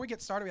we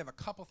get started, we have a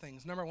couple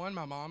things. Number one,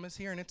 my mom is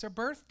here, and it's her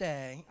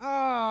birthday.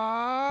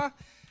 Aww.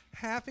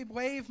 Happy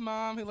wave,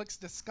 Mom, who looks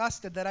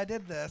disgusted that I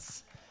did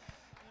this.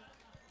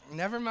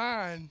 Never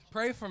mind.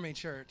 Pray for me,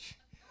 church.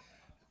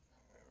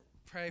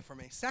 Pray for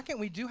me. Second,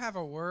 we do have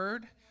a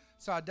word,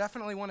 so I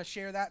definitely want to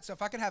share that. So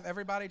if I could have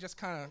everybody just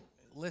kind of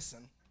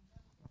listen.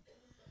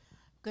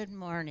 Good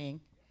morning.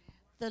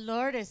 The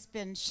Lord has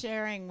been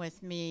sharing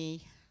with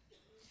me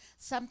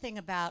something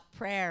about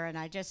prayer, and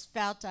I just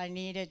felt I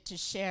needed to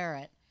share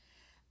it.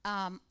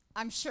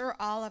 I'm sure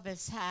all of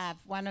us have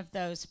one of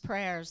those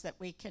prayers that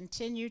we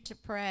continue to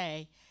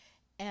pray,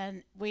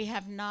 and we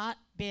have not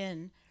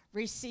been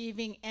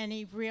receiving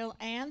any real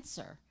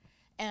answer.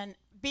 And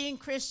being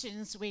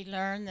Christians, we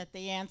learn that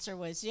the answer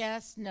was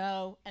yes,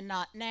 no, and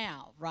not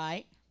now,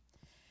 right?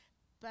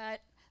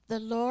 But the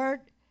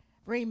Lord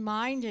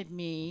reminded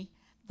me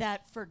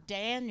that for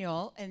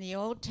Daniel in the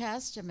Old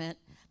Testament,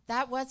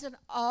 that wasn't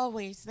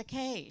always the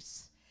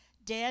case.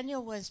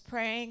 Daniel was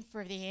praying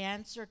for the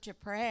answer to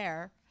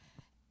prayer,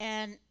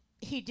 and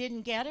he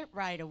didn't get it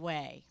right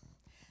away.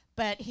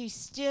 But he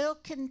still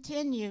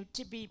continued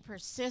to be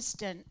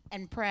persistent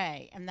and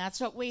pray. And that's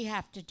what we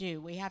have to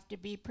do. We have to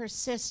be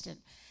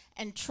persistent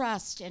and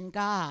trust in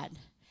God.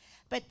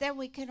 But then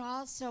we can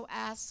also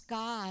ask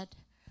God,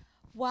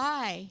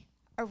 why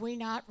are we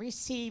not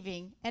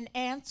receiving an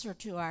answer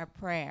to our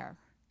prayer?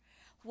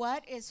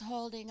 What is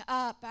holding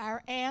up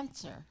our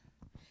answer?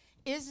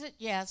 Is it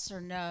yes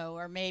or no,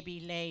 or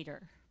maybe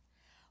later?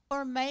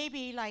 Or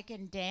maybe, like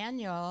in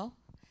Daniel,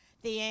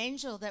 the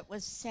angel that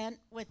was sent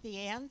with the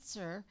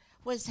answer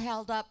was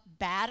held up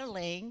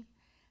battling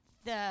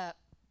the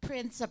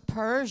prince of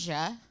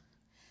Persia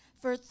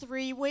for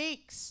 3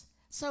 weeks,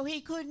 so he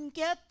couldn't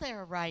get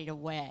there right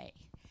away.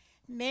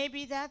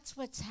 Maybe that's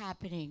what's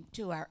happening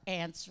to our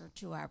answer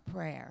to our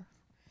prayer.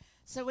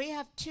 So we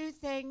have 2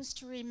 things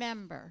to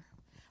remember.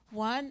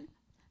 One,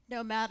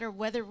 no matter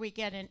whether we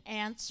get an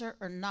answer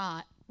or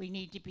not, we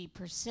need to be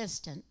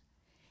persistent.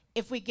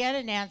 If we get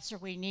an answer,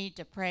 we need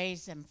to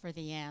praise Him for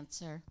the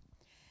answer.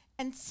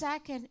 And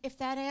second, if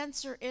that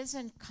answer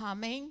isn't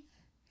coming,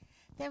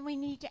 then we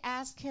need to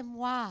ask Him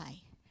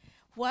why.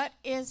 What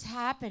is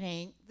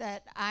happening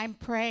that I'm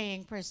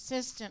praying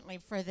persistently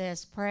for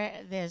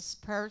this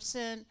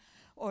person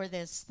or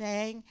this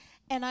thing,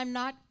 and I'm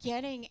not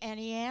getting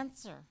any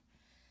answer?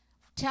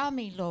 Tell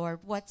me, Lord,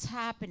 what's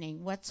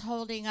happening? What's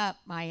holding up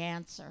my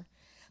answer?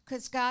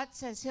 Because God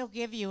says He'll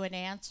give you an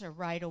answer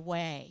right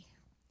away.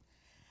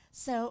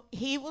 So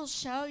He will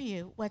show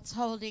you what's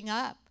holding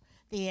up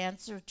the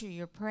answer to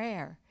your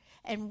prayer.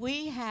 And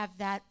we have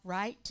that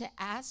right to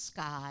ask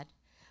God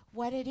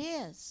what it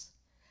is,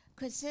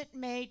 because it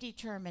may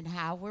determine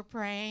how we're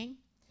praying,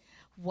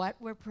 what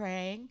we're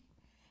praying.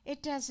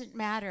 It doesn't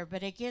matter,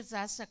 but it gives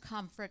us a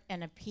comfort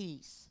and a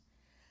peace.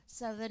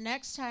 So the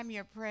next time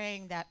you're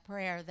praying that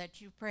prayer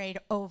that you prayed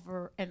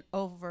over and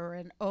over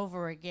and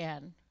over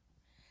again,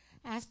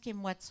 ask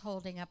Him what's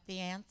holding up the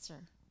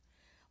answer.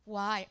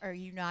 Why are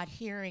you not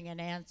hearing an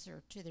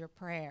answer to their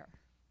prayer?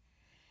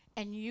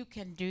 And you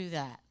can do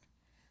that.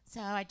 So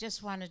I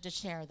just wanted to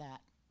share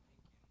that.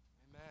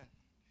 Amen.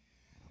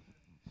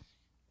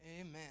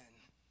 Amen.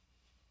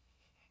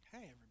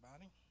 Hey,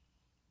 everybody.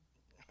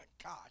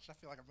 Gosh, I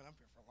feel like I've been up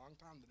here for a long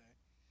time today.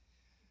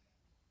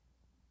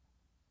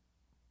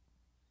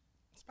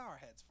 Let's bow our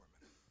heads for a minute.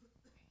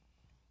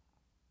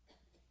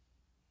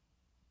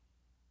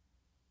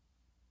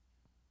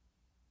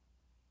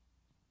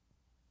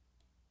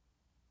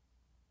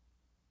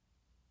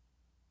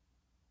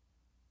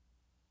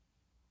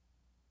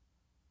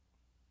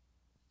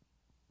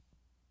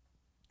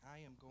 I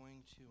am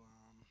going to,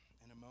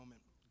 in a moment,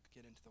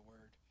 get into the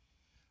Word.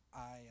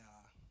 I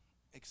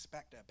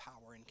expect a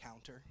power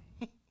encounter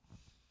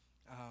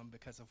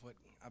because of what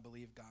I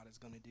believe God is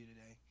going to do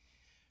today.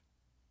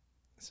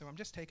 So I'm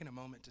just taking a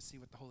moment to see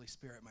what the Holy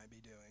Spirit might be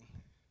doing.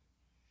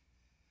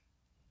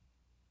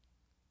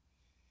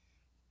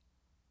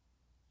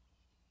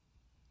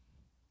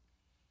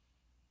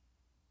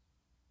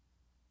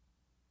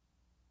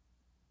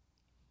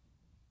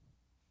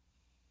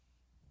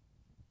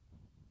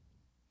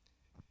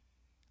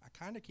 I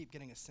kind of keep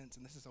getting a sense,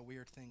 and this is a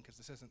weird thing because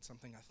this isn't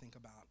something I think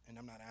about, and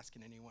I'm not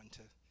asking anyone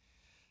to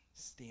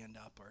stand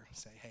up or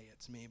say, hey,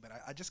 it's me, but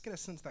I just get a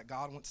sense that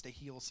God wants to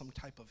heal some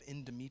type of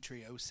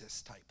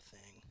endometriosis type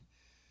thing.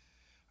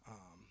 I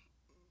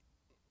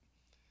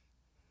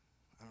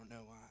don't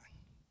know why.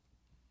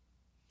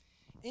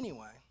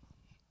 Anyway,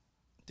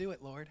 do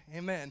it, Lord.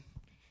 Amen.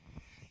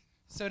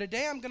 So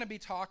today I'm going to be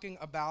talking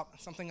about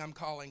something I'm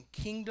calling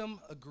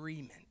kingdom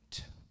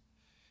agreement.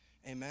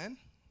 Amen.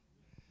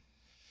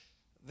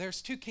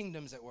 There's 2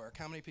 kingdoms at work.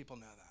 How many people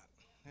know that?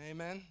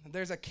 Amen.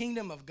 There's a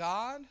kingdom of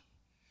God,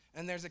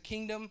 and there's a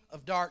kingdom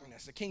of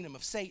darkness, a kingdom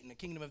of Satan, a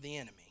kingdom of the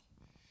enemy.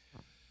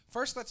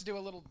 First, let's do a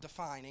little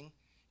defining.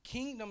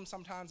 Kingdom,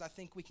 sometimes I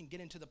think we can get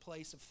into the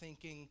place of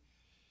thinking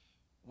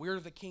we're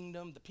the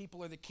kingdom, the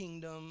people are the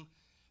kingdom.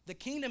 The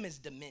kingdom is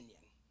dominion.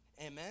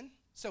 Amen.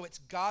 So it's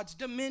God's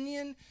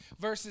dominion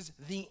versus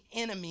the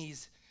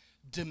enemy's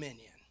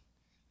dominion.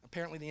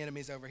 Apparently the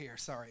enemy's over here.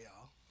 Sorry,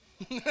 y'all.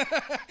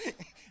 I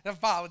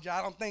apologize.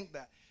 I don't think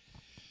that.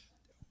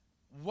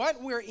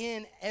 What we're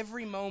in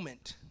every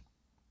moment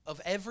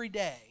of every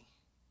day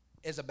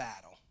is a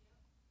battle.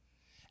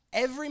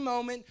 Every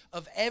moment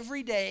of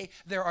every day,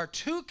 there are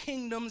two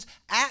kingdoms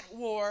at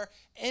war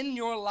in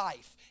your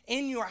life,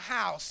 in your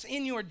house,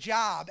 in your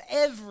job,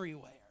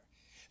 everywhere.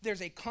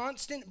 There's a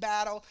constant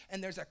battle,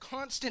 and there's a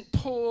constant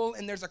pull,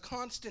 and there's a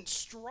constant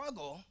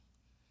struggle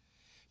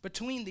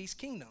between these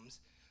kingdoms,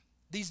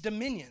 these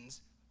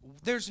dominions.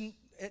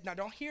 Now,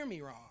 don't hear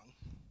me wrong.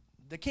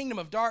 The kingdom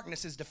of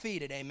darkness is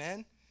defeated,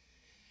 amen?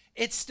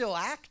 It's still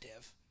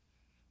active,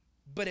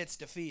 but it's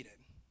defeated.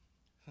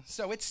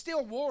 So it's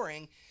still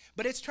warring,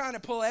 but it's trying to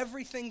pull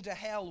everything to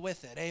hell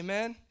with it,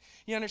 amen?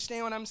 You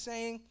understand what I'm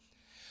saying?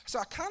 So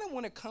I kind of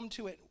want to come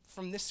to it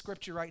from this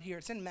scripture right here.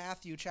 It's in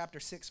Matthew chapter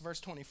 6, verse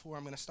 24.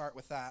 I'm going to start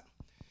with that.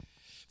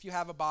 If you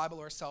have a Bible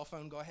or a cell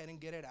phone, go ahead and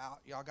get it out.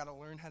 Y'all got to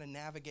learn how to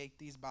navigate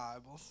these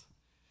Bibles.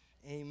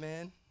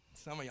 Amen?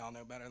 Some of y'all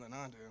know better than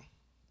I do.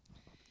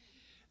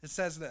 It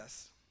says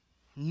this: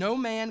 no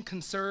man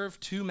can serve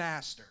two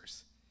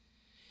masters.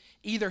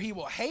 Either he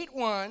will hate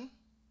one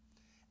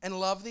and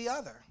love the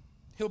other.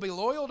 He'll be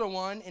loyal to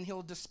one and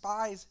he'll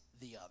despise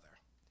the other.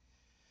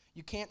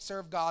 You can't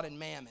serve God and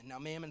mammon. Now,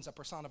 mammon's a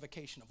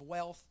personification of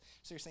wealth.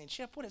 So you're saying,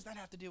 Chip, what does that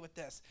have to do with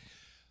this?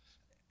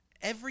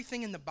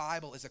 Everything in the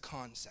Bible is a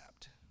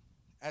concept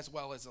as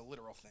well as a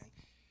literal thing.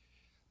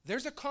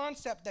 There's a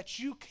concept that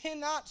you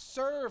cannot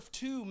serve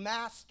two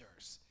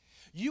masters.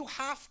 You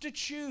have to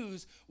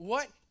choose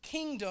what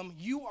kingdom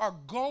you are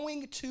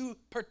going to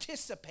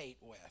participate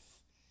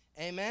with.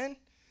 Amen?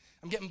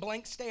 I'm getting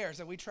blank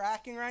stares. Are we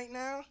tracking right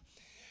now?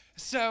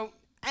 So,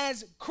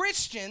 as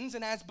Christians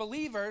and as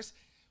believers,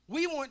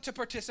 we want to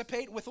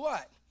participate with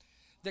what?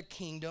 The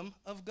kingdom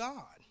of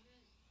God.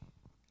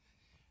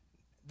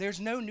 There's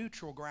no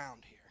neutral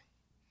ground here.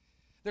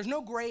 There's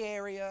no gray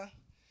area.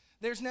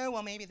 There's no,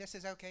 well, maybe this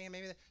is okay and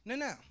maybe that.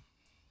 No.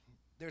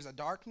 There's a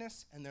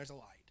darkness and there's a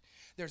light.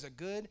 There's a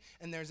good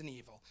and there's an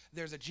evil.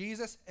 There's a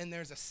Jesus and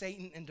there's a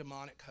Satan and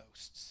demonic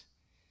hosts.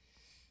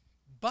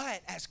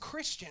 But as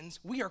Christians,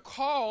 we are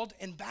called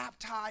and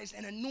baptized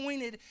and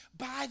anointed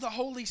by the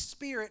Holy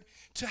Spirit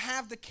to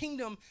have the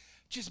kingdom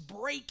just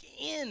break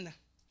in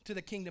to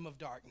the kingdom of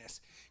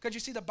darkness. Because you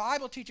see, the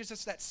Bible teaches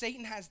us that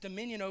Satan has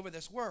dominion over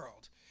this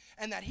world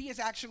and that he is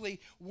actually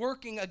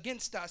working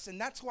against us. And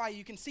that's why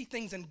you can see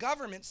things in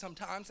government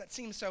sometimes that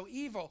seem so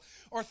evil,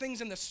 or things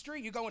in the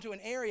street. You go into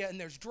an area and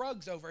there's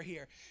drugs over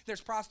here.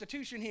 There's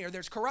prostitution here.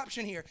 There's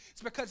corruption here.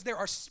 It's because there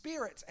are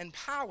spirits and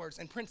powers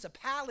and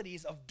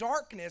principalities of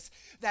darkness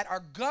that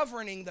are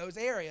governing those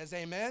areas.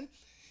 Amen?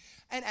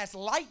 And as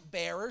light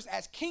bearers,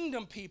 as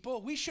kingdom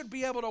people, we should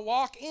be able to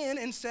walk in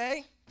and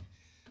say,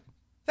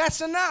 that's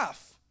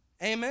enough.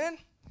 Amen?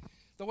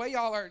 The way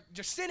y'all are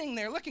just sitting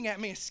there looking at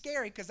me is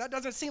scary, because that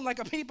doesn't seem like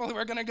a people who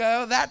are going to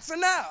go, that's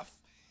enough.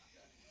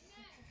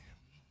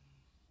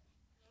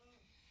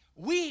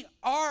 We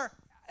are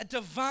a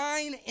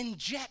divine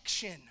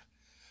injection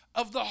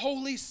of the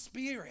Holy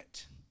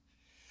Spirit.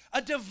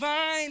 A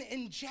divine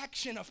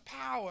injection of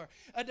power.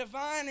 A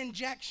divine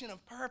injection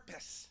of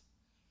purpose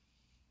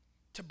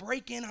to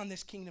break in on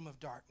this kingdom of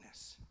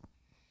darkness.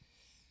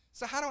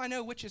 So how do I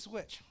know which is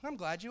which? I'm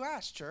glad you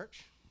asked,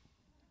 church.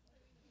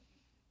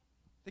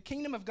 The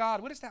kingdom of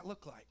God, what does that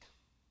look like?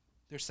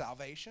 There's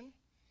salvation.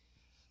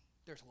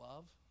 There's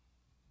love.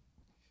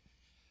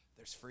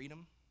 There's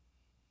freedom.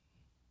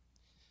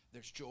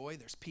 There's joy.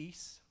 There's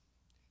peace.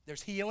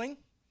 There's healing.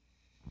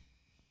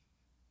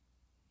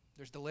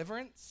 There's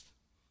deliverance.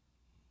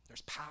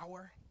 There's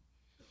power.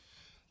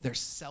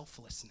 There's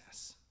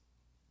selflessness.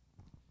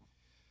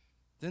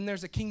 Then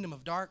there's a kingdom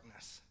of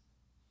darkness.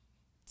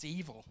 It's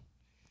evil.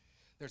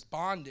 There's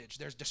bondage.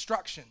 There's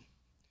destruction.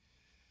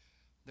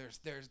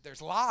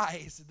 There's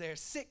lies, there's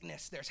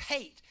sickness, there's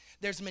hate,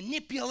 there's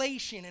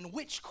manipulation and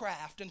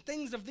witchcraft and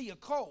things of the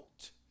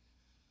occult.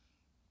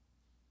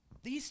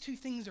 These two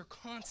things are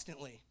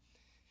constantly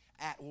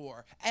at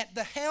war. At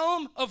the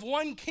helm of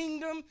one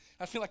kingdom,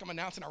 I feel like I'm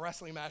announcing a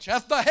wrestling match.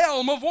 At the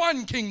helm of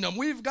one kingdom,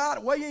 we've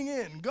got weighing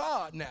in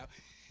God now.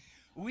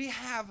 We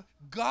have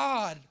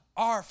God,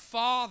 our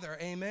Father,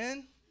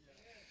 amen?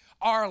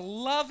 Our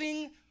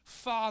loving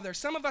Father.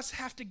 Some of us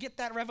have to get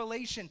that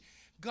revelation.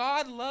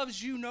 God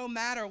loves you no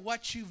matter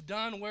what you've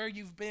done, where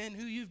you've been,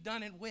 who you've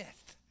done it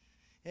with.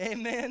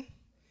 Amen.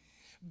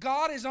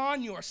 God is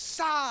on your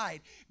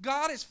side.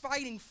 God is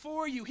fighting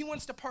for you. He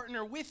wants to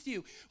partner with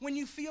you. When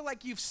you feel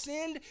like you've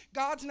sinned,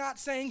 God's not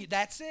saying,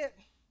 that's it.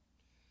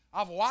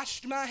 I've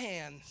washed my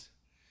hands.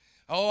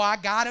 Oh, I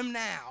got him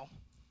now.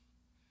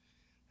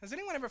 Has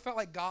anyone ever felt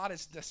like God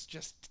is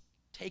just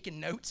taking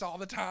notes all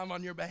the time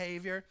on your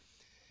behavior?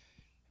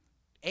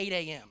 8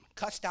 a.m.,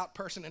 cussed out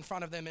person in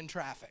front of them in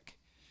traffic.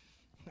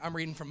 I'm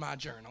reading from my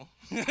journal.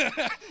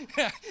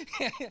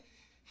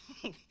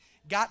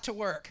 Got to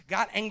work.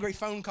 Got angry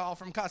phone call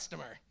from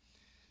customer.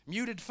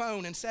 Muted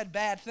phone and said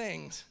bad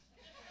things.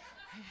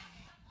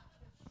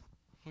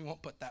 We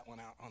won't put that one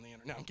out on the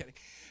internet. No, I'm kidding.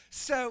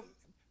 So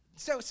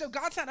So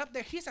God's not up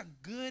there. He's a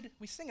good,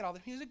 we sing it all the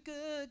time. He's a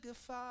good, good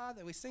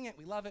Father. We sing it,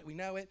 we love it, we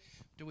know it.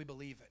 Do we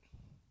believe it?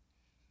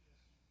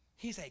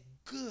 He's a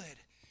good,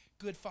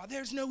 good Father.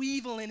 There's no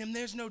evil in him.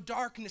 There's no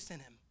darkness in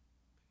him.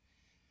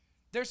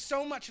 There's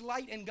so much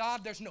light in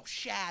God, there's no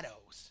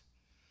shadows.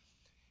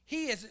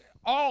 He is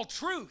all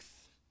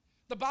truth.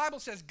 The Bible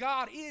says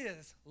God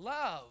is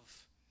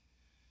love.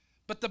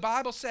 But the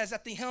Bible says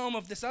at the helm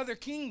of this other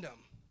kingdom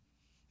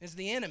is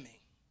the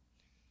enemy.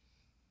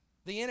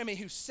 The enemy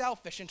who's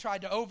selfish and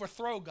tried to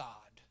overthrow God.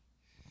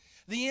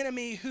 The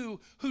enemy who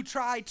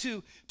tried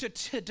to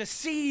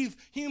deceive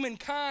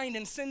humankind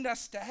and send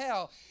us to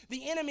hell.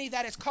 The enemy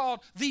that is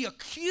called the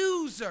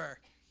accuser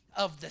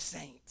of the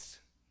saints.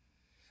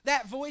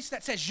 That voice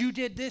that says you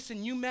did this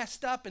and you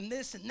messed up and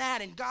this and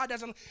that and God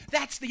doesn't.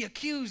 That's the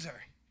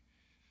accuser.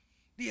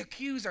 The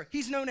accuser.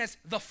 He's known as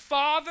the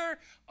father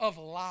of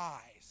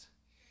lies.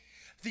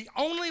 The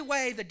only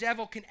way the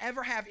devil can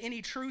ever have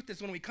any truth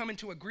is when we come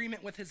into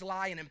agreement with his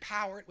lie and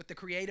empower it with the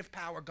creative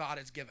power God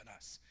has given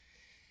us.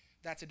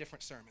 That's a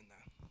different sermon,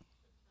 though.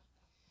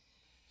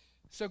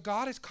 So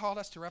God has called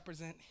us to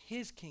represent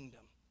his kingdom,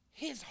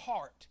 his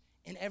heart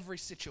in every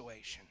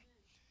situation.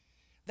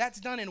 That's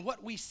done in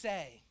what we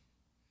say.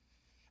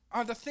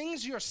 Are the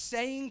things you're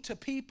saying to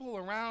people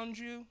around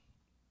you,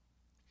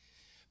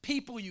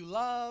 people you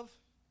love,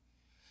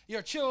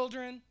 your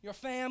children, your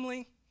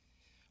family,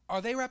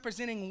 are they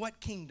representing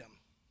what kingdom?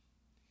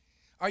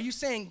 Are you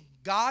saying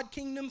God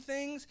kingdom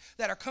things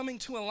that are coming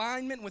to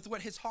alignment with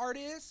what his heart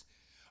is?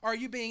 Are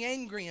you being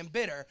angry and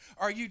bitter?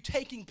 Are you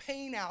taking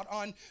pain out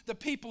on the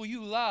people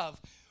you love?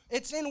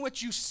 It's in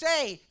what you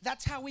say.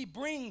 That's how we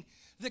bring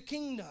the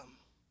kingdom.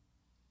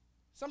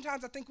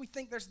 Sometimes I think we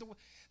think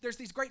there's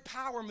these great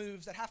power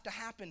moves that have to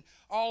happen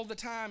all the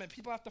time and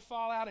people have to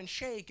fall out and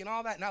shake and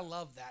all that. And I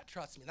love that.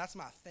 Trust me, that's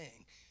my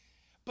thing.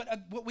 But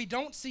what we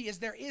don't see is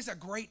there is a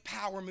great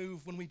power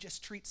move when we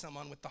just treat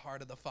someone with the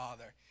heart of the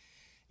Father.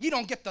 You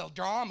don't get the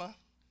drama,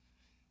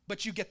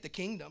 but you get the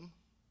kingdom.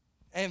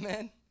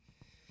 Amen.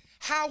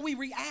 How we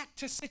react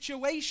to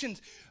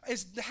situations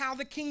is how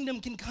the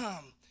kingdom can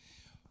come.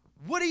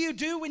 What do you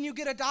do when you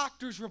get a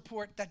doctor's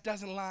report that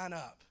doesn't line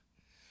up?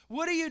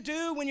 What do you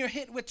do when you're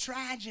hit with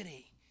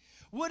tragedy?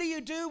 What do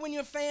you do when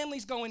your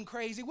family's going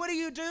crazy? What do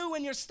you do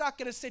when you're stuck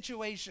in a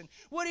situation?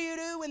 What do you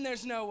do when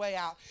there's no way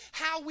out?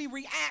 How we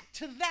react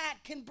to that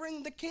can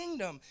bring the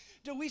kingdom.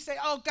 Do we say,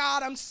 oh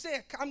God, I'm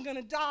sick, I'm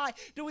gonna die?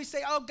 Do we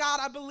say, oh God,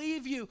 I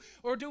believe you?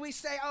 Or do we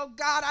say, oh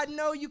God, I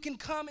know you can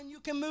come and you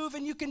can move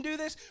and you can do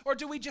this? Or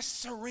do we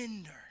just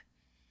surrender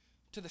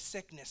to the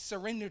sickness,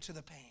 surrender to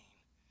the pain,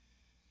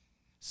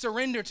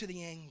 surrender to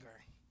the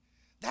anger?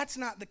 That's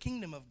not the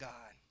kingdom of God.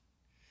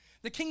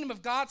 The kingdom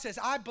of God says,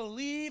 I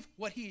believe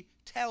what he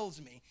tells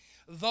me.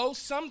 Though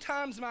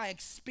sometimes my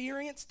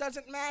experience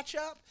doesn't match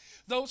up,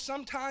 though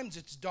sometimes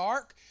it's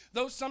dark,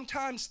 though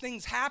sometimes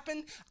things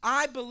happen,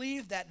 I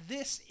believe that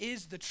this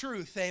is the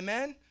truth.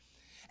 Amen?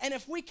 And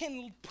if we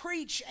can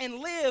preach and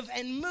live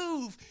and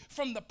move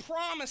from the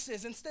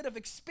promises instead of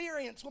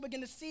experience, we'll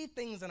begin to see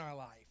things in our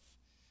life.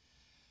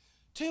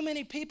 Too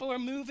many people are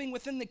moving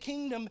within the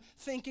kingdom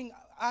thinking,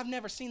 I've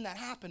never seen that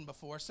happen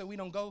before, so we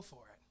don't go for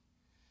it.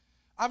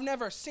 I've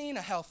never seen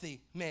a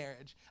healthy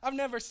marriage. I've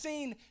never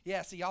seen,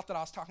 see, y'all thought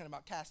I was talking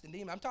about casting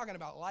demons. I'm talking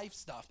about life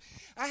stuff.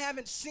 I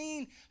haven't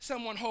seen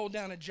someone hold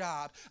down a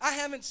job. I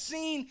haven't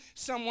seen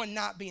someone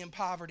not be in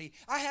poverty.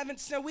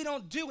 We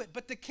don't do it,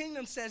 but the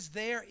kingdom says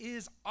there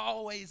is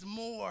always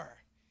more.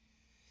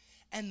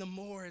 And the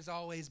more is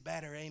always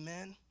better,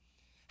 amen?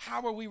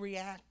 How are we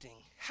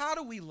reacting? How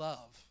do we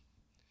love?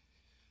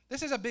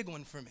 This is a big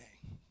one for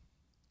me.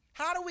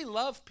 How do we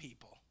love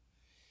people?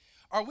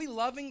 Are we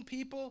loving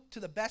people to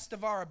the best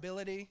of our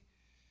ability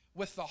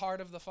with the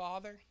heart of the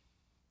Father?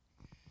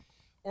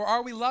 Or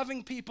are we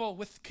loving people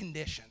with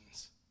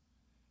conditions?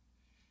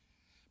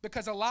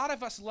 Because a lot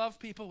of us love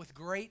people with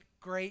great,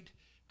 great,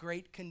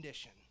 great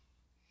condition.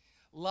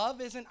 Love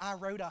isn't, I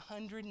wrote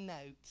 100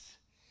 notes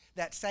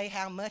that say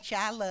how much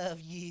I love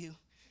you.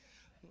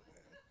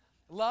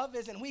 Love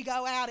isn't, we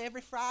go out every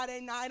Friday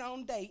night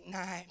on date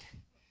night.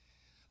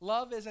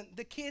 Love isn't,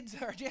 the kids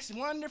are just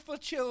wonderful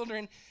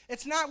children.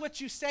 It's not what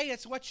you say,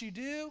 it's what you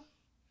do.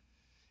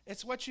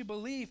 It's what you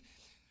believe.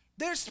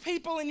 There's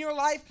people in your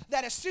life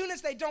that as soon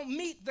as they don't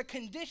meet the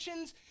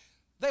conditions,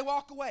 they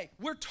walk away.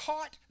 We're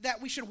taught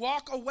that we should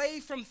walk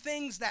away from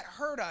things that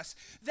hurt us.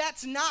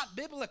 That's not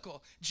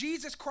biblical.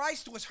 Jesus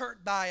Christ was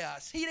hurt by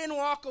us. He didn't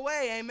walk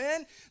away,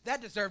 amen? That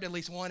deserved at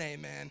least one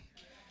amen.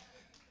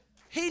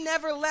 He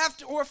never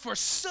left or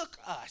forsook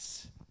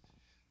us.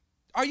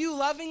 Are you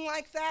loving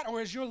like that,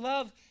 or is your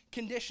love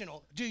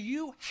conditional? Do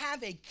you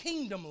have a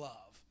kingdom love?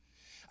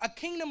 A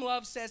kingdom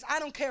love says, I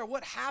don't care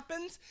what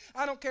happens.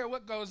 I don't care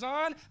what goes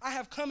on. I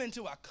have come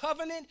into a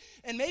covenant,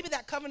 and maybe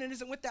that covenant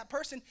isn't with that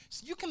person,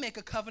 so you can make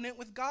a covenant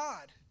with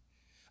God.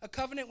 A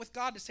covenant with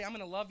God to say, I'm going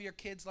to love your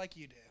kids like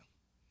you do.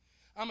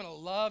 I'm going to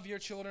love your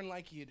children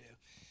like you do.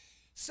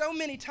 So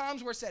many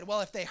times we're said, well,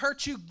 if they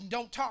hurt you,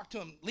 don't talk to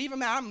them. Leave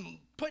them out. I'm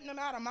putting them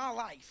out of my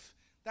life.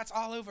 That's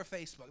all over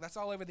Facebook. That's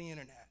all over the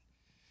internet.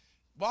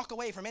 Walk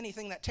away from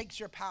anything that takes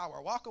your power.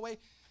 Walk away.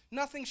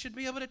 Nothing should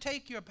be able to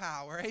take your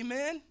power.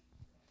 Amen?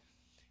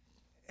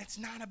 It's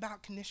not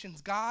about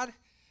conditions. God,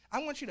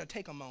 I want you to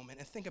take a moment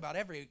and think about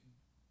every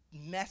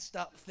messed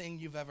up thing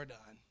you've ever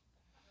done.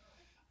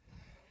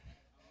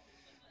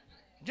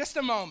 Just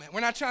a moment.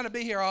 We're not trying to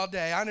be here all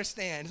day. I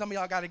understand. Some of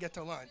y'all got to get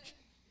to lunch.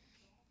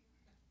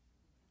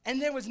 And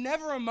there was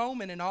never a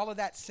moment in all of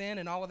that sin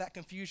and all of that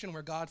confusion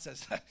where God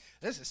says,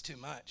 this is too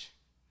much.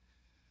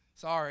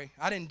 Sorry,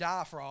 I didn't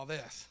die for all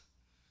this.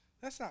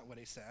 That's not what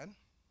he said.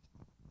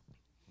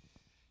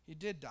 He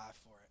did die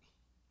for it.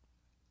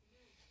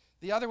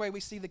 The other way we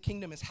see the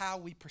kingdom is how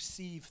we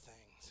perceive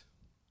things.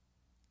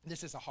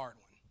 This is a hard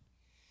one.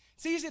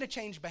 It's easy to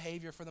change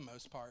behavior for the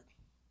most part.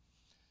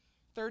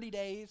 30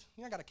 days.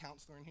 I got a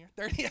counselor in here.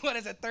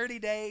 30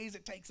 days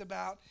it takes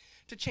about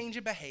to change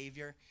a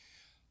behavior.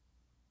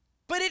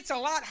 But it's a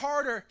lot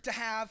harder to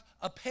have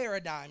a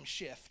paradigm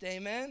shift,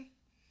 amen?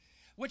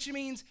 Which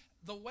means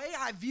the way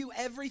I view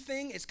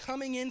everything is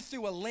coming in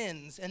through a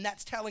lens, and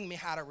that's telling me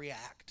how to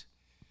react.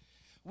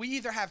 We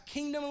either have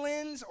kingdom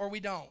lens or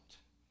we don't.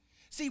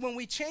 See, when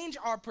we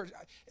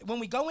when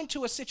we go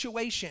into a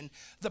situation,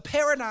 the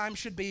paradigm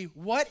should be,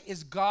 what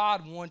is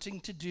God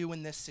wanting to do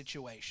in this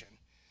situation?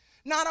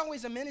 Not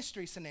always a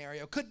ministry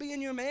scenario. Could be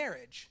in your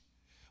marriage.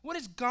 What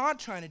is God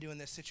trying to do in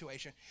this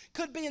situation?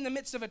 Could be in the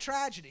midst of a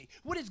tragedy.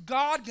 What is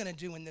God going to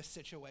do in this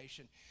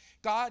situation?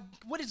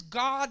 What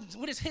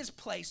is his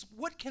place?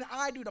 What can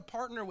I do to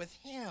partner with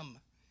him?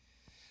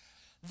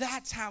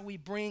 That's how we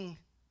bring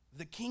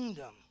the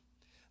kingdom.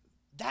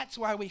 That's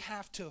why we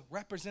have to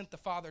represent the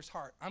Father's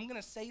heart. I'm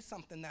going to say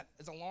something that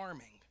is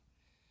alarming.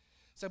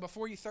 So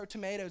before you throw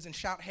tomatoes and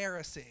shout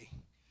heresy,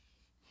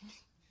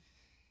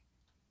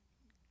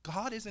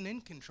 God isn't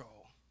in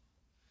control.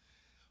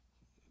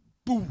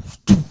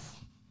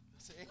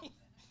 See?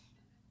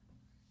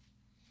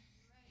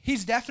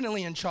 He's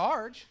definitely in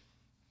charge.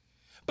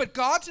 But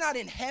God's not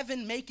in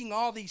heaven making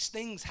all these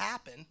things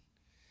happen.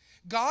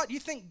 God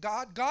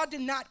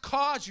did not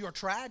cause your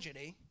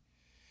tragedy.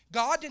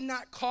 God did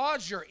not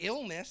cause your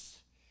illness.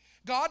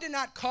 God did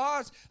not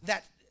cause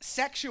that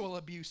sexual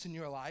abuse in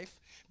your life.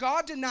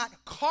 God did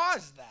not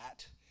cause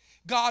that.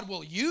 God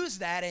will use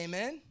that,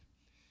 amen?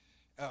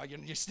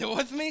 You're still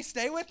with me?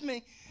 Stay with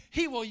me.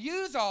 He will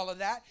use all of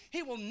that.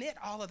 He will knit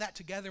all of that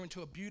together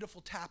into a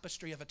beautiful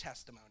tapestry of a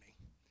testimony.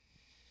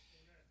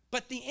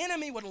 But the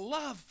enemy would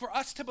love for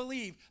us to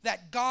believe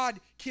that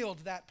God killed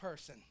that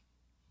person,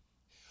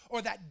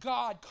 or that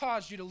God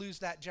caused you to lose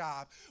that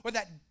job, or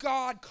that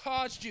God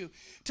caused you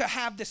to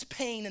have this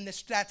pain and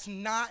this. That's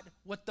not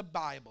what the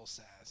Bible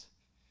says.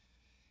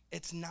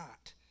 It's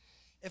not.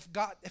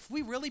 If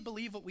we really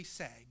believe what we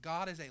say,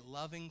 God is a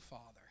loving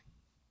Father.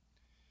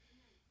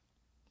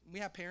 We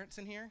have parents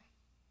in here.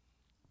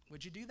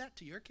 Would you do that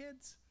to your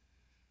kids?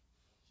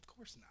 Of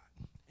course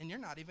not. And you're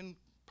not even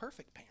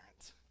perfect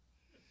parents.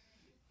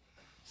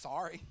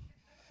 Sorry.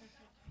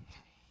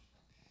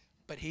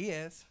 But he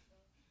is.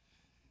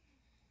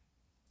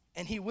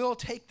 And he will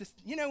take this.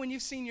 You know, when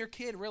you've seen your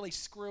kid really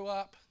screw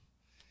up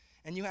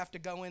and you have to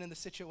go in the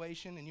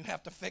situation and you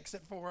have to fix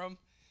it for them,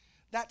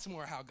 that's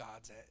more how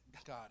God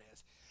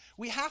is.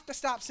 We have to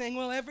stop saying,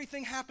 well,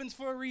 everything happens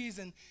for a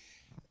reason.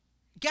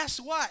 Guess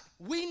what?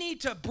 We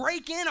need to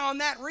break in on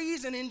that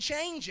reason and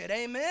change it.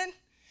 Amen?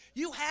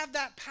 You have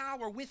that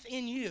power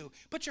within you.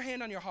 Put your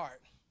hand on your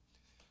heart.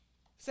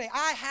 Say,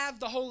 I have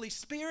the Holy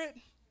Spirit.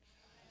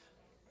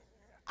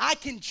 I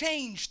can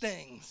change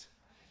things.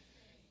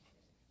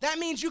 That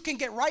means you can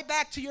get right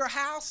back to your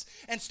house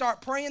and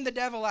start praying the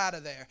devil out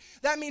of there.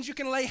 That means you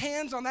can lay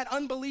hands on that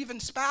unbelieving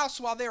spouse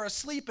while they're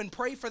asleep and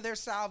pray for their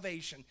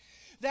salvation.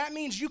 That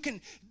means you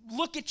can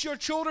look at your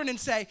children and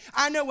say,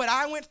 I know what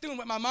I went through and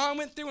what my mom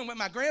went through and what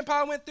my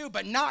grandpa went through,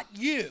 but not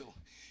you.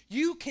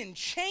 You can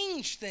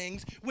change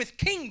things with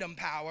kingdom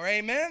power,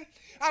 amen?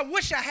 I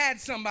wish I had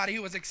somebody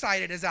who was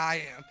excited as I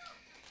am.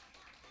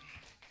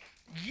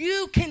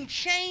 You can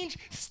change.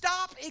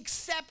 Stop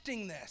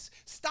accepting this.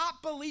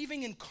 Stop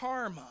believing in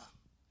karma.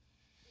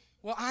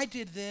 Well, I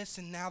did this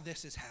and now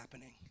this is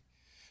happening.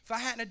 If I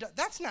hadn't done,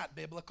 that's not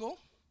biblical.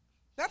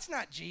 That's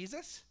not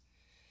Jesus.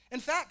 In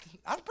fact,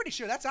 I'm pretty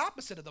sure that's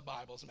opposite of the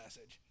Bible's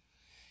message.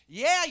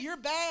 Yeah, you're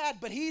bad,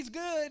 but he's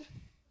good.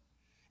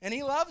 And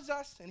he loves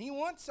us and he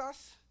wants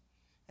us.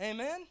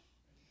 Amen?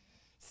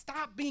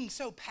 Stop being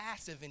so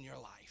passive in your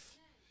life.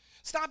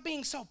 Stop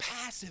being so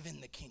passive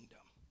in the kingdom.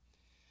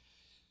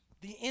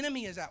 The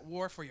enemy is at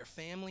war for your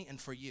family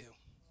and for you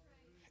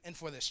and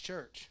for this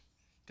church,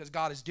 because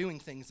God is doing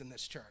things in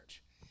this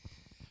church.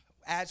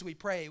 As we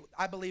pray,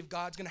 I believe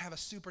God's going to have a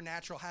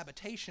supernatural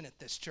habitation at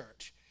this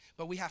church,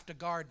 but we have to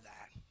guard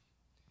that.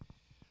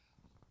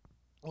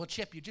 Well,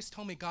 Chip, you just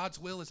told me God's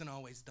will isn't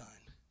always done.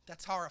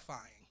 That's horrifying.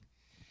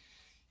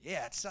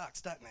 Yeah, it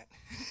sucks, doesn't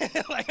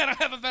it? Like, I don't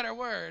have a better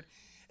word.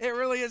 It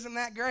really isn't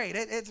that great.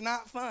 It's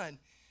not fun.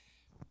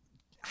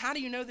 How do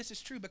you know this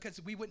is true?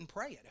 Because we wouldn't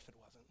pray it if it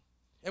wasn't.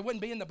 It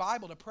wouldn't be in the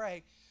Bible to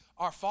pray,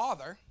 our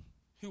Father,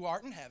 who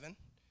art in heaven,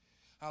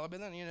 hallowed be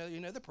thy name, you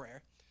know the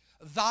prayer.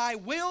 thy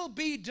will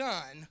be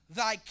done,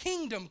 thy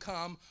kingdom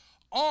come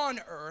on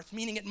earth,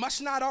 meaning it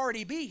must not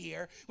already be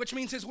here, which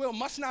means his will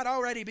must not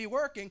already be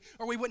working,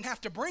 or we wouldn't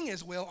have to bring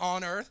his will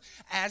on earth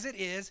as it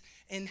is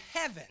in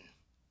heaven.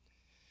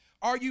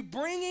 Are you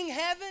bringing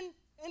heaven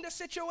into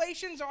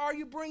situations, or are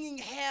you bringing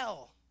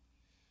hell?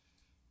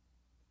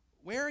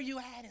 Where are you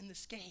at in the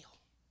scale?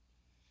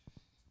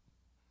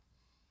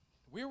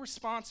 We're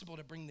responsible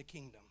to bring the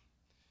kingdom.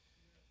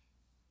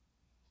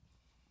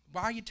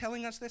 Why are you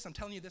telling us this? I'm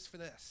telling you this for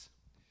this.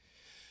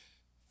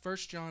 1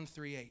 John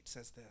 3:8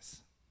 says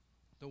this.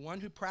 The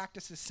one who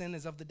practices sin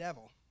is of the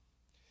devil,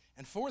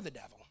 and for the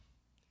devil.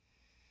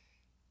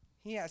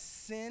 He has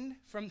sinned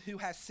who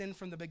has sinned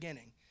from the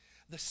beginning.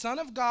 The Son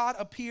of God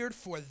appeared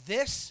for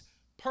this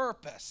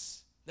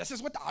purpose. This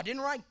is what, I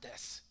didn't write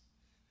this.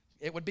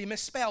 It would be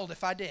misspelled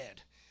if I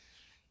did.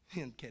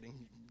 I'm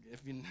kidding.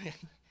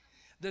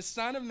 The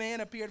Son of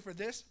Man appeared for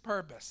this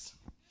purpose,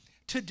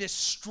 to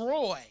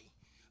destroy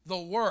the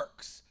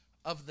works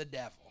of the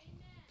devil.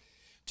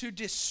 To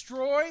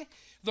destroy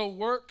the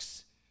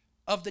works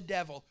of the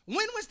devil.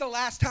 When was the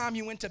last time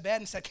you went to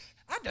bed and said,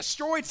 I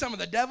destroyed some of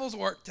the devil's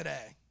work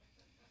today?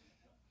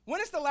 When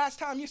is the last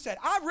time you said,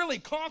 I really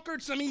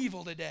conquered some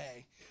evil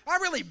today? I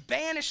really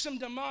banished some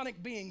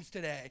demonic beings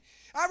today.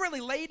 I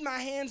really laid my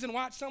hands and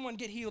watched someone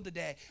get healed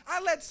today.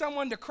 I led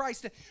someone to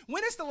Christ.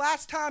 When is the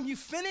last time you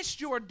finished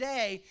your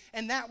day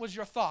and that was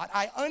your thought?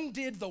 I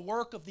undid the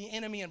work of the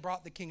enemy and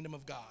brought the kingdom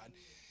of God.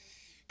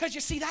 Because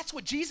you see, that's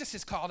what Jesus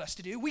has called us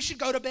to do. We should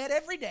go to bed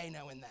every day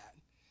knowing that.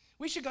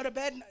 We should go to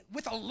bed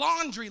with a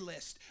laundry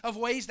list of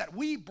ways that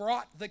we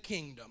brought the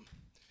kingdom.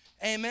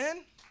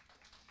 Amen?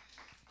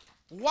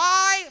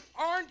 Why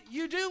aren't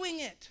you doing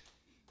it?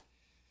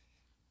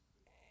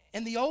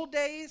 In the old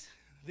days,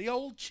 the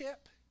old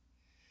Chip,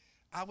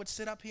 I would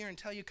sit up here and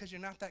tell you because you're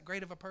not that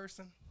great of a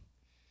person,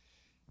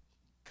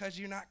 because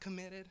you're not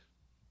committed.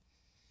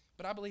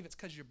 But I believe it's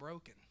because you're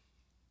broken.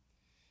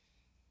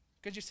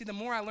 Because you see, the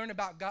more I learn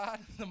about God,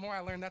 the more I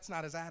learn that's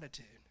not his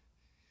attitude.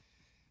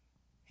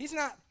 He's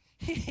not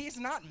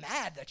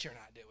mad that you're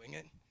not doing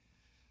it.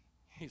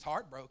 He's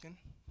heartbroken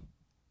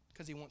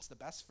because he wants the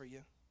best for you.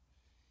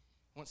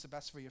 He wants the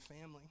best for your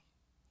family.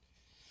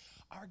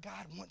 Our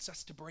God wants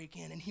us to break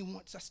in, and he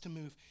wants us to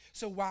move.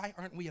 So why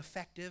aren't we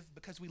effective?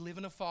 Because we live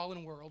in a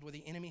fallen world where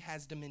the enemy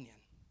has dominion.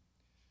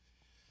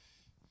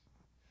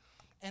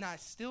 And I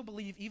still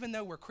believe, even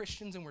though we're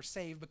Christians and we're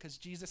saved because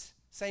Jesus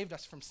saved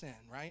us from sin,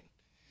 right?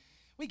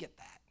 We get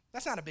that.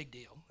 That's not a big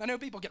deal. I know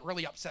people get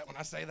really upset when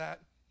I say that.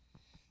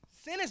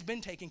 Sin has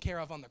been taken care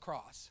of on the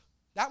cross.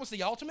 That was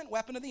the ultimate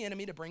weapon of the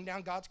enemy to bring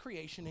down God's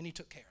creation, and he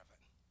took care of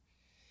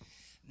it.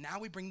 Now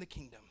we bring the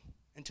kingdom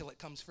until it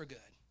comes for good.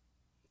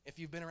 If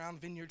you've been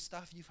around vineyard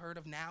stuff, you've heard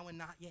of now and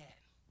not yet.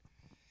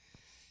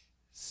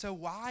 So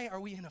why are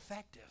we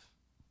ineffective?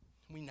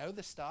 We know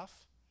the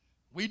stuff.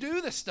 We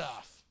do the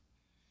stuff.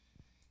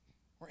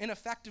 We're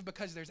ineffective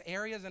because there's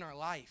areas in our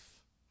life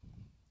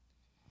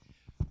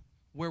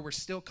where we're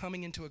still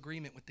coming into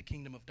agreement with the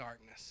kingdom of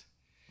darkness.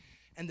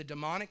 And the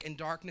demonic and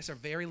darkness are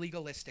very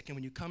legalistic. And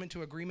when you come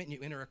into agreement, you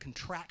enter a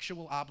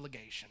contractual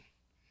obligation.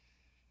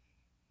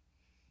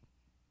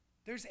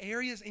 There's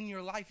areas in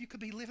your life, you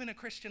could be living a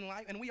Christian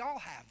life, and we all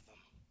have them.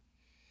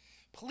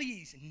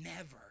 Please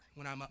never,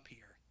 when I'm up here,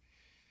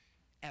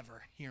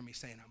 ever hear me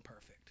saying I'm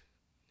perfect.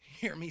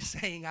 Hear me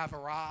saying I've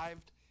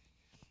arrived.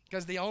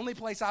 Because the only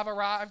place I've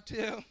arrived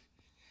to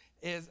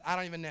is, I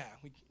don't even know.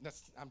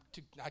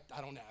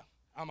 I don't know.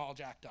 I'm all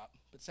jacked up,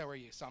 but so are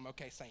you, so I'm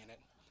okay saying it.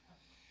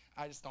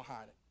 I just don't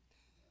hide it.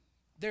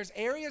 There's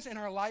areas in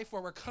our life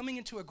where we're coming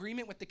into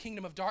agreement with the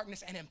kingdom of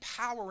darkness and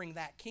empowering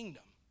that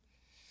kingdom.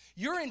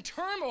 You're in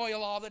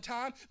turmoil all the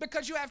time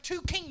because you have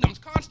two kingdoms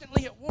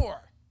constantly at war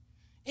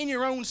in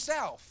your own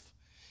self.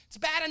 It's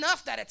bad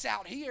enough that it's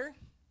out here.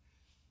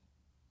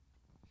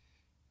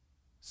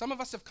 Some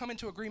of us have come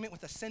into agreement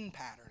with a sin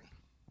pattern,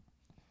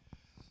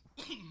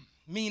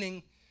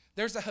 meaning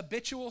there's a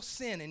habitual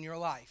sin in your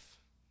life.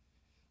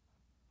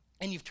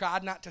 And you've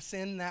tried not to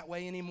sin that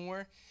way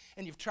anymore.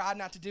 And you've tried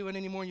not to do it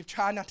anymore. And you've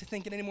tried not to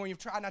think it anymore. You've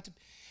tried not to.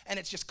 And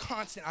it's just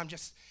constant.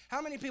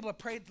 How many people have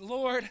prayed,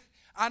 Lord,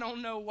 I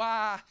don't know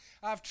why.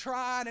 I've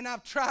tried and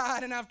I've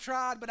tried and I've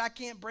tried, but I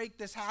can't break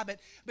this habit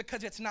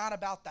because it's not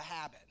about the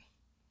habit.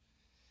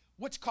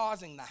 What's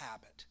causing the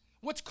habit?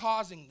 What's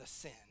causing the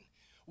sin?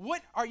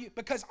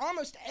 Because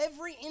almost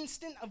every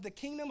instant of the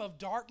kingdom of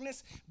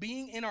darkness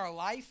being in our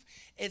life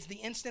is the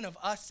instant of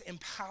us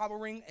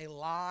empowering a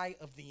lie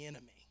of the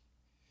enemy.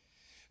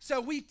 So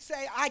we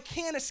say, I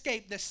can't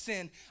escape this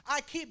sin.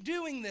 I keep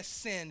doing this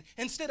sin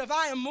instead of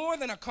I am more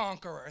than a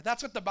conqueror.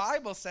 That's what the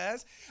Bible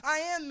says. I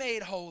am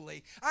made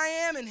holy. I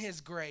am in his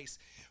grace.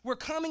 We're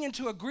coming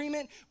into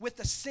agreement with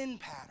the sin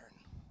pattern.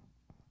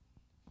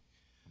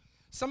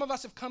 Some of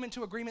us have come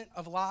into agreement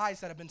of lies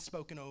that have been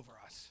spoken over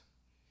us.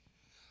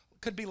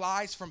 Could be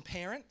lies from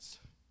parents,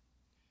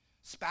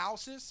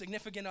 spouses,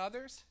 significant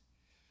others,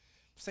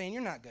 saying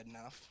you're not good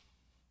enough.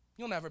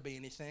 You'll never be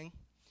anything.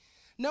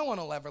 No one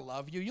will ever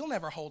love you. You'll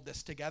never hold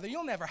this together.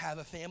 You'll never have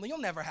a family. You'll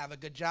never have a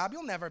good job.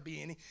 You'll never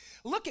be any.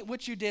 Look at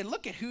what you did.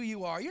 Look at who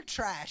you are. You're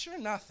trash. You're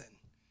nothing.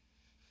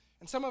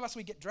 And some of us,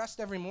 we get dressed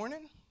every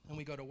morning, and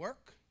we go to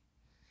work,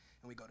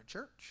 and we go to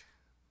church,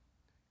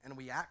 and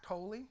we act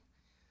holy,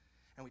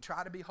 and we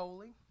try to be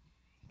holy.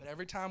 But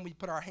every time we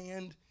put our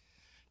hand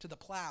to the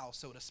plow,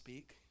 so to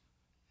speak,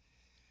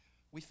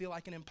 we feel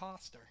like an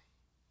imposter.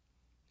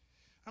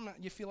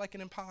 You feel like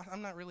an imposter.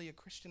 I'm not really a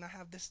Christian. I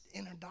have this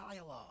inner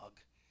dialogue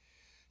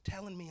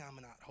telling me I'm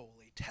not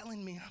holy,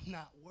 telling me I'm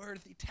not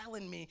worthy,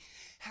 telling me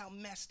how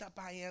messed up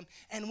I am.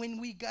 And when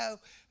we go,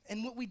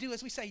 and what we do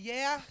is we say,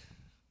 yeah,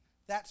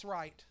 that's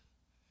right.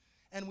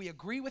 And we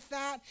agree with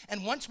that.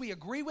 And once we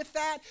agree with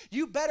that,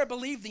 you better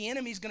believe the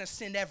enemy's going to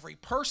send every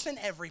person,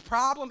 every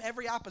problem,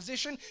 every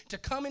opposition to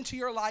come into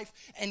your life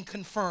and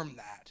confirm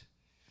that.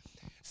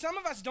 Some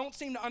of us don't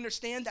seem to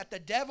understand that the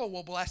devil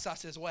will bless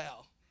us as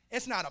well.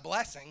 It's not a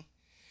blessing.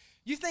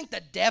 You think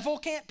the devil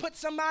can't put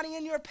somebody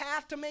in your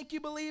path to make you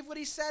believe what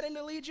he said and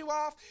to lead you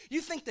off? You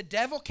think the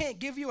devil can't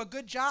give you a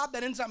good job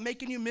that ends up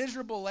making you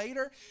miserable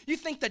later? You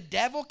think the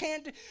devil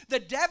can't? The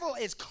devil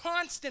is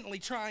constantly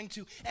trying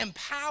to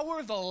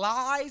empower the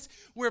lies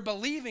we're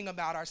believing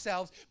about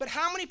ourselves. But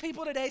how many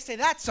people today say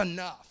that's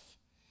enough?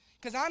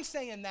 Because I'm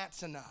saying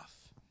that's enough.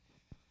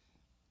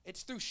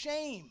 It's through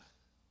shame.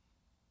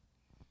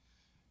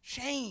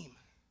 Shame.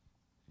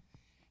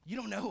 You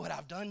don't know what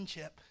I've done,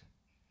 Chip.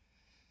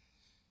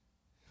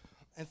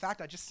 In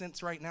fact, I just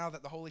sense right now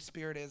that the Holy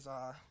Spirit is,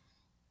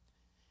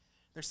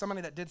 there's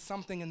somebody that did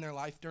something in their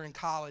life during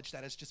college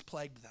that has just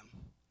plagued them.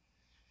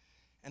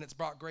 And it's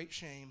brought great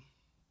shame,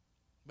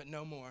 but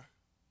no more.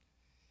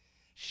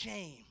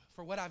 Shame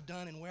for what I've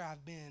done and where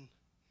I've been.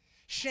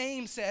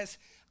 Shame says,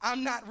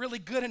 I'm not really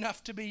good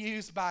enough to be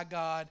used by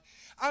God.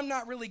 I'm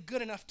not really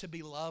good enough to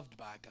be loved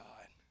by God.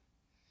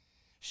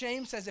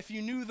 Shame says, if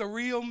you knew the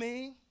real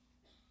me,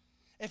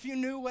 if you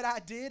knew what I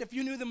did, if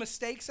you knew the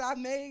mistakes I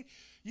made,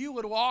 you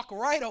would walk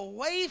right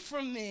away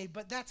from me.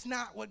 But that's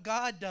not what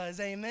God does,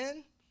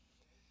 amen?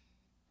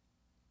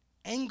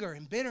 Anger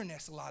and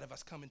bitterness, a lot of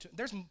us come into.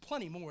 There's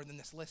plenty more than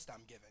this list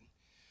I'm giving.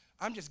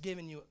 I'm just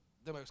giving you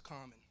the most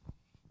common.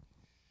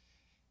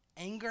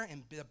 Anger,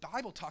 and the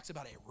Bible talks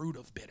about a root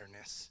of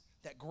bitterness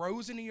that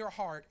grows into your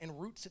heart and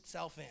roots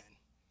itself in.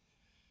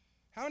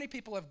 How many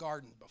people have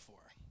gardened before?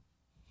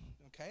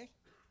 Okay,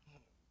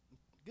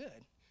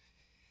 good.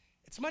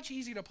 It's much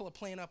easier to pull a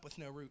plant up with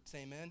no roots,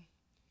 amen?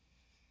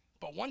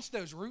 But once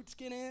those roots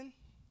get in,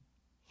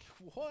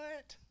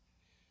 what?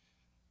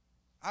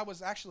 I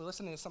was actually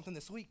listening to something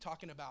this week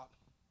talking about,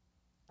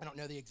 I don't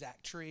know the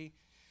exact tree.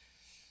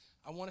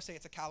 I want to say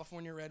it's a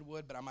California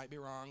redwood, but I might be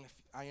wrong. If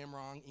I am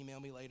wrong, email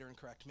me later and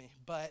correct me.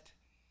 But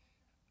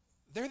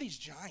they're these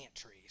giant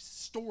trees,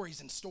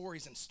 stories and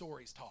stories and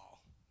stories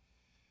tall.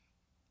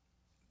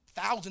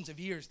 Thousands of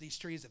years these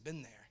trees have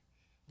been there.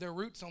 Their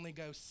roots only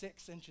go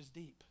 6 inches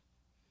deep.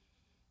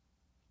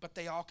 But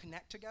they all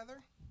connect together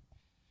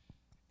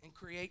and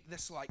create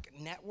this like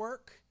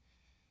network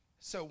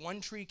so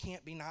one tree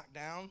can't be knocked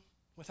down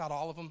without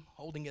all of them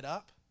holding it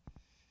up.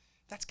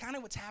 That's kind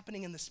of what's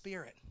happening in the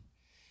Spirit.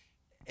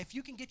 If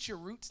you can get your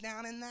roots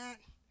down in that,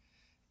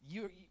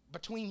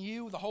 between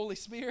you, the Holy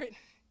Spirit,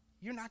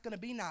 you're not going to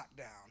be knocked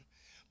down.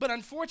 But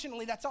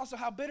unfortunately, that's also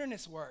how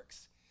bitterness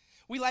works.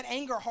 We let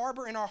anger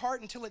harbor in our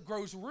heart until it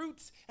grows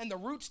roots, and the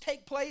roots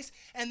take place,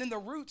 and then the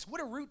roots, what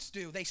do roots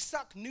do? They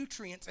suck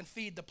nutrients and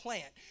feed the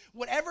plant.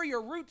 Whatever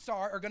your roots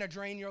are going to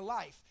drain your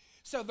life.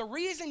 So the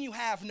reason you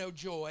have no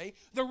joy,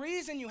 the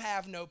reason you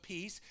have no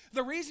peace,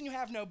 the reason you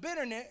have no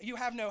bitterness, you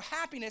have no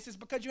happiness is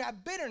because you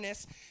have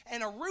bitterness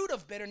and a root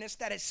of bitterness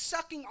that is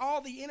sucking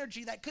all the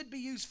energy that could be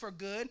used for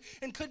good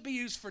and could be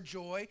used for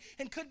joy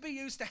and could be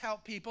used to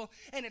help people,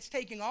 and it's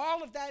taking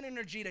all of that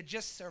energy to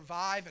just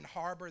survive and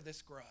harbor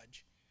this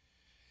grudge.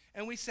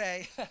 And we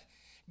say,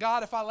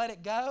 God, if I let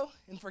it go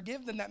and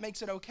forgive them, that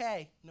makes it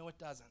okay. No, it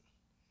doesn't.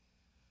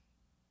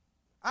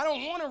 I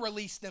don't want to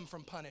release them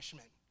from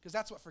punishment, because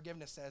that's what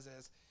forgiveness says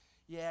is,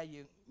 yeah,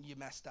 you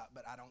messed up,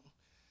 but I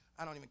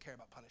don't even care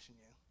about punishing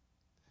you.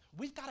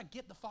 We've got to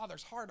get the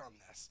Father's heart on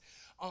this,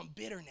 on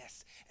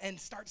bitterness, and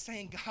start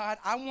saying, God,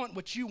 I want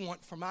what you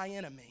want for my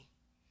enemy.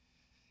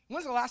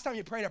 When's the last time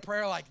you prayed a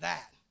prayer like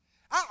that?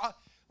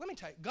 Let me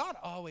tell you, God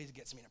always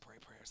gets me to pray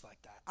prayers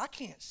like that. I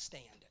can't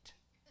stand it.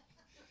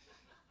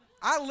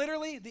 I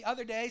literally, the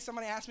other day,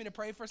 somebody asked me to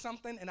pray for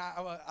something, and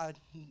I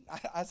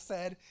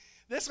said,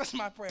 this was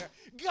my prayer.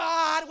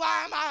 God,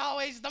 why am I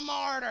always the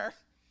martyr?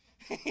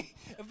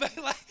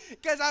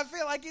 Because I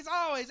feel like he's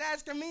always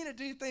asking me to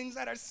do things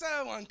that are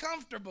so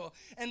uncomfortable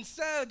and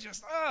so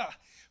just,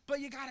 but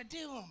you got to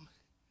do them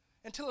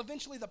until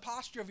eventually the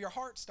posture of your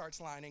heart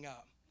starts lining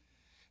up.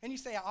 And you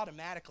say, I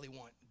automatically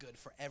want good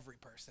for every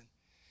person.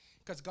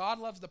 Because God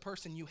loves the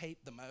person you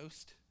hate the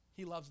most.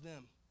 He loves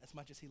them as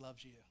much as he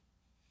loves you.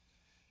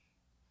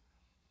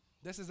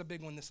 This is a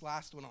big one, this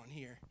last one on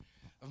here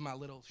of my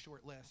little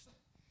short list.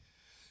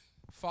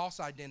 False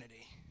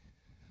identity.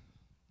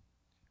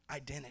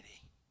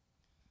 Identity.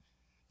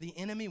 The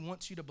enemy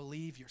wants you to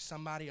believe you're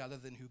somebody other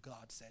than who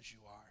God says you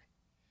are.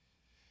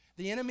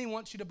 The enemy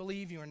wants you to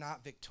believe you are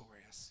not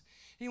victorious.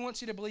 He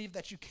wants you to believe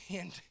that you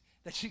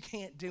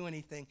can't do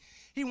anything.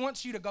 He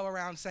wants you to go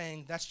around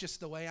saying, that's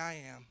just the way I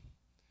am.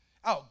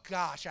 Oh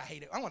gosh, I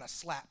hate it. I want to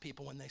slap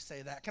people when they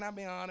say that. Can I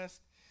be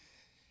honest?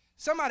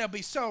 Somebody will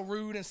be so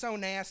rude and so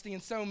nasty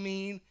and so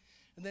mean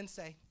and then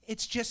say,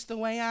 it's just the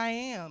way I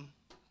am.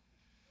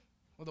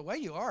 Well, the way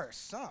you are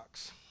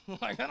sucks.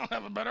 Like, I don't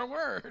have a better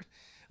word.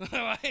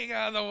 Like,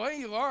 the way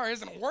you are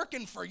isn't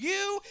working for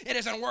you. It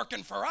isn't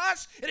working for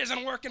us. It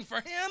isn't working for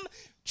him.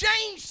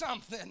 Change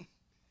something.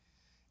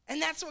 And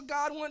that's what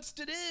God wants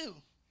to do.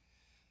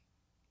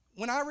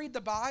 When I read the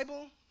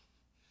Bible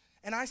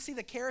and I see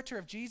the character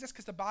of Jesus,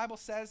 because the Bible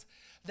says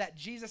that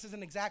Jesus is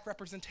an exact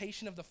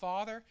representation of the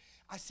Father,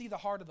 I see the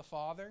heart of the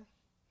Father.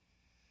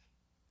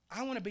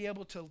 I want to be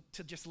able to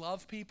just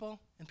love people,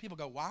 and people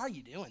go, why are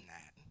you doing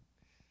that?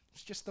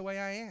 It's just the way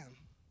I am.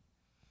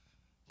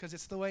 Because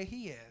it's the way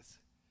he is.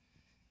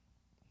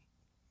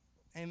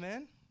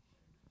 Amen?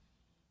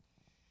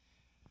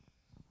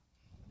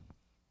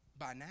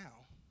 By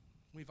now,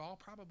 we've all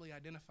probably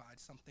identified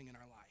something in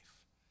our life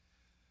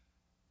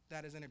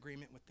that is in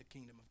agreement with the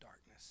kingdom of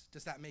darkness.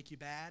 Does that make you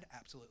bad?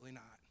 Absolutely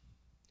not.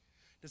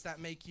 Does that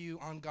make you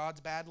on God's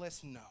bad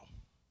list? No.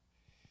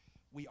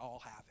 We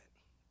all have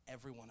it,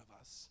 every one of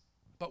us.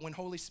 But when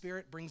Holy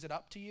Spirit brings it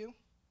up to you,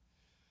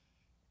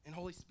 and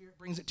Holy Spirit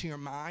brings it to your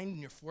mind and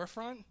your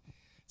forefront,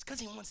 it's because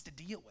he wants to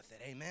deal with it,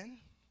 amen?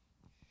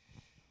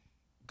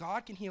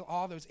 God can heal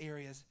all those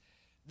areas.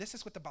 This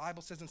is what the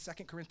Bible says in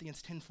 2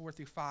 Corinthians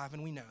 10:4-5,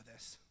 and we know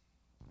this.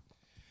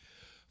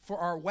 For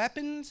our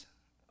weapons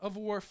of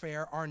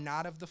warfare are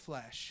not of the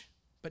flesh,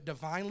 but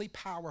divinely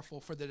powerful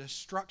for the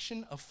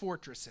destruction of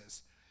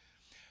fortresses.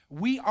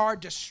 We are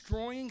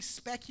destroying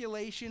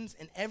speculations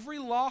and every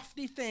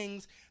lofty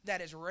thing that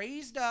is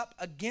raised up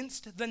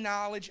against the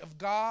knowledge of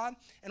God,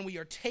 and we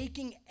are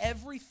taking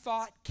every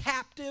thought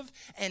captive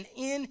and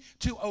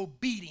into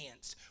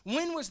obedience.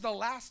 When was the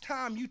last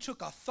time you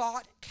took a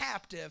thought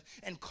captive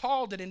and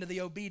called it into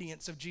the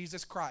obedience of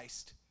Jesus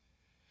Christ?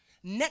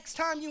 Next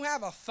time you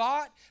have a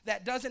thought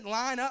that doesn't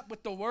line up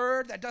with the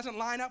word, that doesn't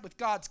line up with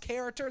God's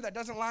character, that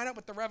doesn't line up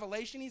with the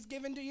revelation he's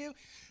given to you,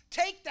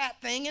 take that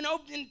thing and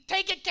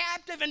take it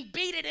captive and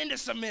beat it into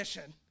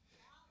submission.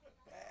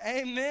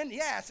 Amen.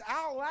 Yes,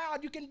 out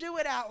loud. You can do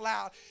it out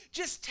loud.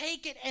 Just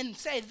take it and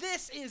say,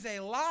 this is a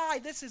lie.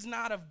 This is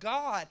not of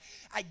God.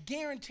 I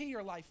guarantee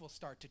your life will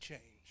start to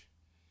change.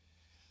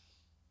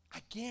 I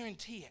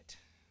guarantee it.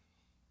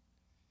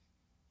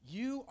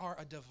 You are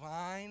a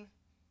divine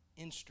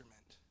instrument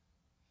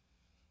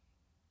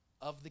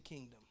of the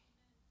kingdom,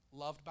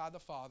 loved by the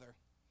Father,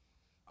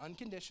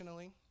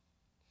 unconditionally.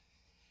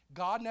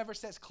 God never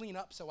says, clean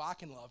up so I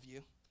can love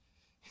you.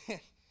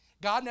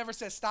 God never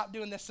says, stop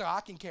doing this so I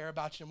can care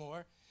about you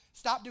more.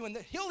 Stop doing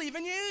this. He'll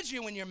even use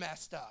you when you're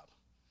messed up.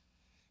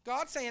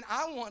 God's saying,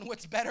 I want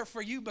what's better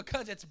for you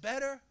because it's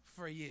better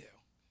for you.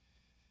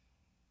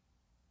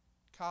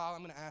 Kyle,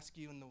 I'm going to ask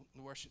you and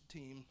the worship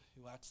team,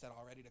 who I said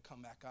already, to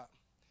come back up.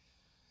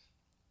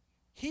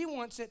 He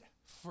wants it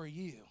for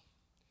you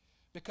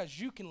because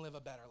you can live a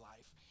better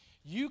life.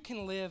 You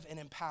can live an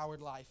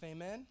empowered life.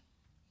 Amen?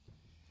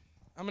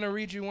 I'm going to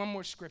read you one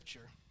more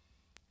scripture.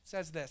 It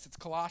says this. It's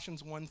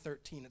Colossians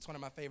 1:13. It's one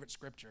of my favorite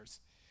scriptures.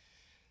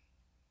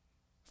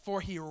 For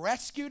he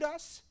rescued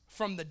us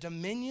from the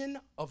dominion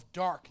of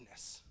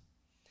darkness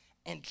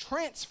and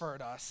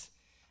transferred us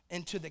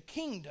into the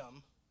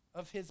kingdom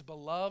of his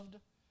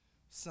beloved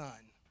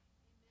Son.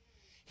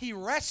 He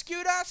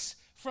rescued us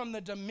from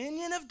the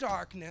dominion of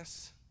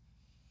darkness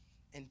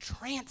and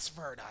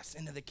transferred us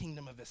into the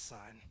kingdom of his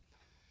Son.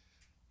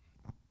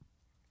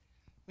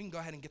 We can go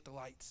ahead and get the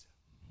lights.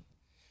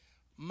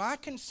 My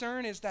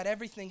concern is that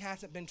everything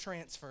hasn't been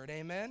transferred,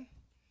 amen?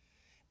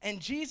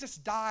 And Jesus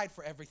died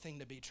for everything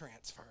to be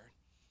transferred.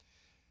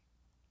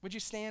 Would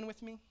you stand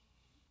with me?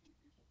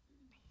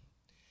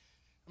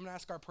 I'm going to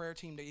ask our prayer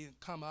team to either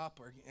come up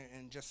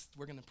and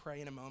we're going to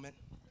pray in a moment.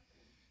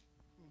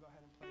 You can go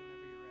ahead and play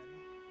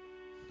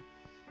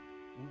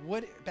whenever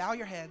you're ready. Bow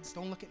your heads,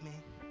 don't look at me.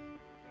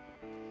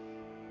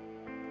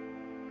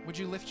 Would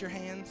you lift your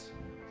hands?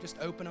 Just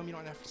open them, you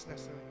don't have to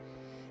necessarily.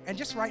 And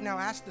just right now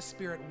ask the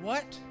Spirit,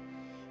 what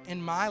in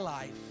my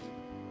life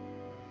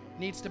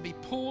needs to be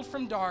pulled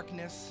from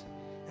darkness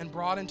and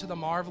brought into the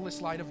marvelous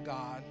light of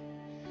God?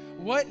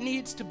 What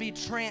needs to be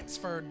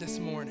transferred this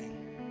morning?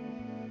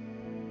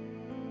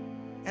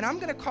 And I'm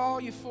going to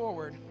call you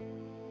forward.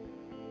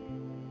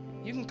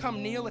 You can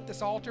come kneel at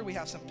this altar. We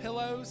have some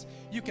pillows.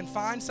 You can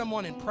find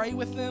someone and pray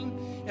with them.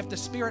 If the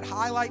Spirit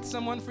highlights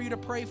someone for you to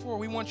pray for,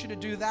 we want you to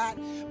do that.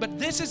 But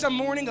this is a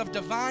morning of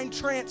divine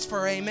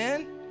transfer,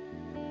 amen?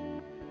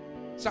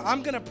 So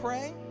I'm going to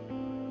pray,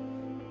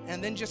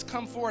 and then just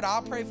come forward.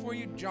 I'll pray for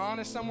you. John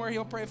is somewhere.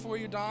 He'll pray for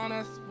you.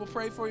 Donna will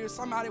pray for you.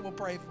 Somebody will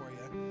pray for you.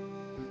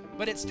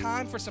 But it's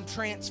time for some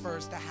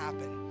transfers to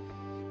happen.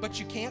 But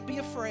you can't be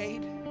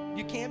afraid.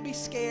 You can't be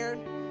scared.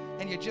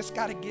 And you just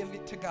got to give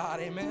it to God,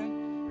 amen?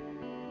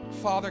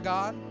 Father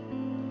God,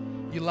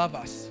 You love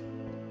us.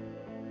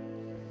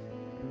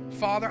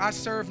 Father, I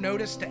serve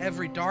notice to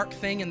every dark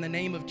thing in the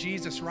name of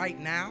Jesus right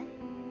now.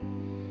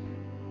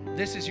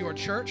 This is your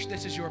church,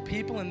 this is your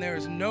people, and there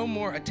is no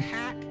more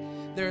attack,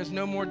 there is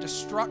no more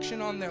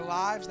destruction on their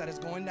lives that is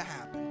going to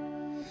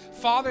happen.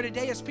 Father,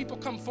 today as people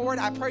come forward,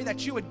 I pray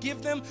that you would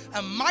give them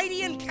a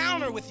mighty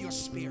encounter with your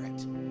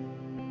Spirit,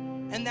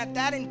 and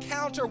that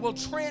encounter will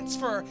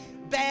transfer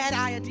bad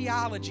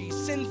ideologies,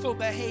 sinful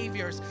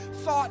behaviors,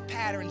 thought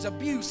patterns,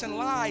 abuse, and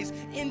lies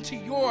into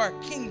your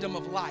kingdom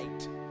of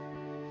light.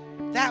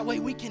 That way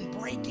we can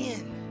break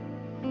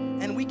in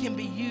and we can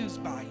be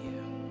used by you.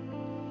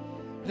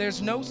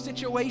 There's no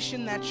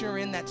situation that you're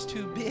in that's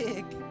too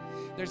big.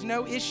 There's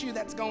no issue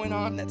that's going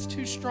on that's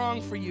too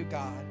strong for you,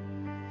 God.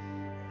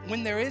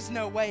 When there is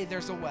no way,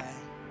 there's a way.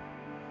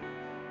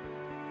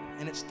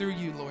 And it's through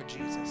you, Lord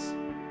Jesus.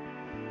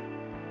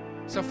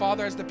 So,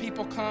 Father, as the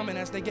people come and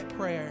as they get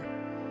prayer,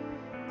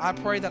 I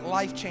pray that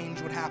life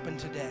change would happen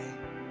today.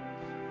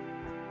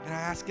 And I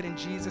ask it in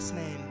Jesus'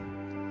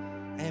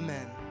 name.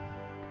 Amen.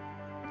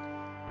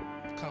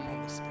 Come,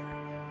 Holy Spirit.